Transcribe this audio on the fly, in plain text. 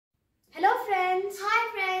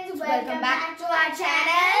welcome back to our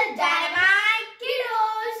channel Dynamite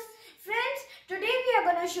kiddos. Friends, today we are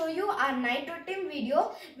going to show you our night routine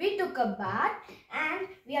video. We took a bath and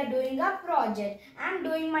we are doing a project. I am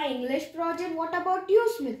doing my English project. What about you,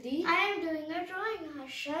 Smriti? I am doing a drawing,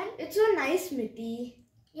 Harshan. It's so nice, Smriti.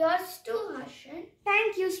 Yours too, Harshan.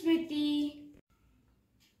 Thank you, Smriti.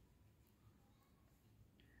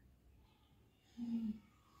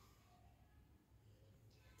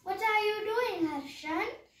 What are you doing, Harshan?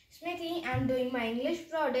 Smriti, I am doing my English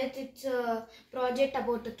project. It's a project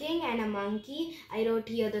about a king and a monkey. I wrote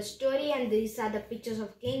here the story and these are the pictures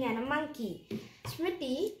of king and a monkey.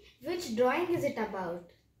 Smriti, which drawing is it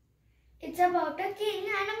about? It's about a king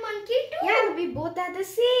and a monkey too. Yeah, we both are the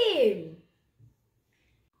same.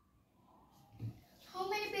 How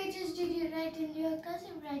many pages did you write in your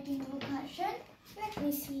cursive writing book, Harshan? Let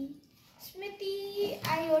me see. Smriti,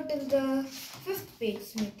 I wrote till the 5th page,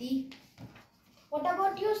 Smriti. What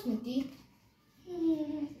about you, Smriti?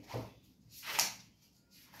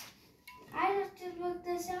 I wrote till book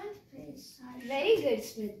the 7th page, Harshan. Very good,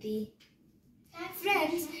 Smriti.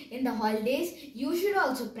 Friends, in the holidays, you should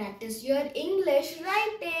also practice your English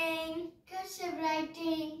writing. Cursive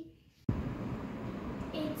writing.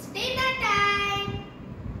 It's dinner time.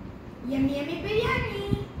 Yummy, yummy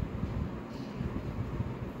biryani.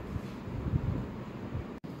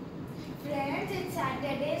 Friends, it's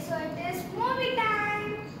Saturday, so it is more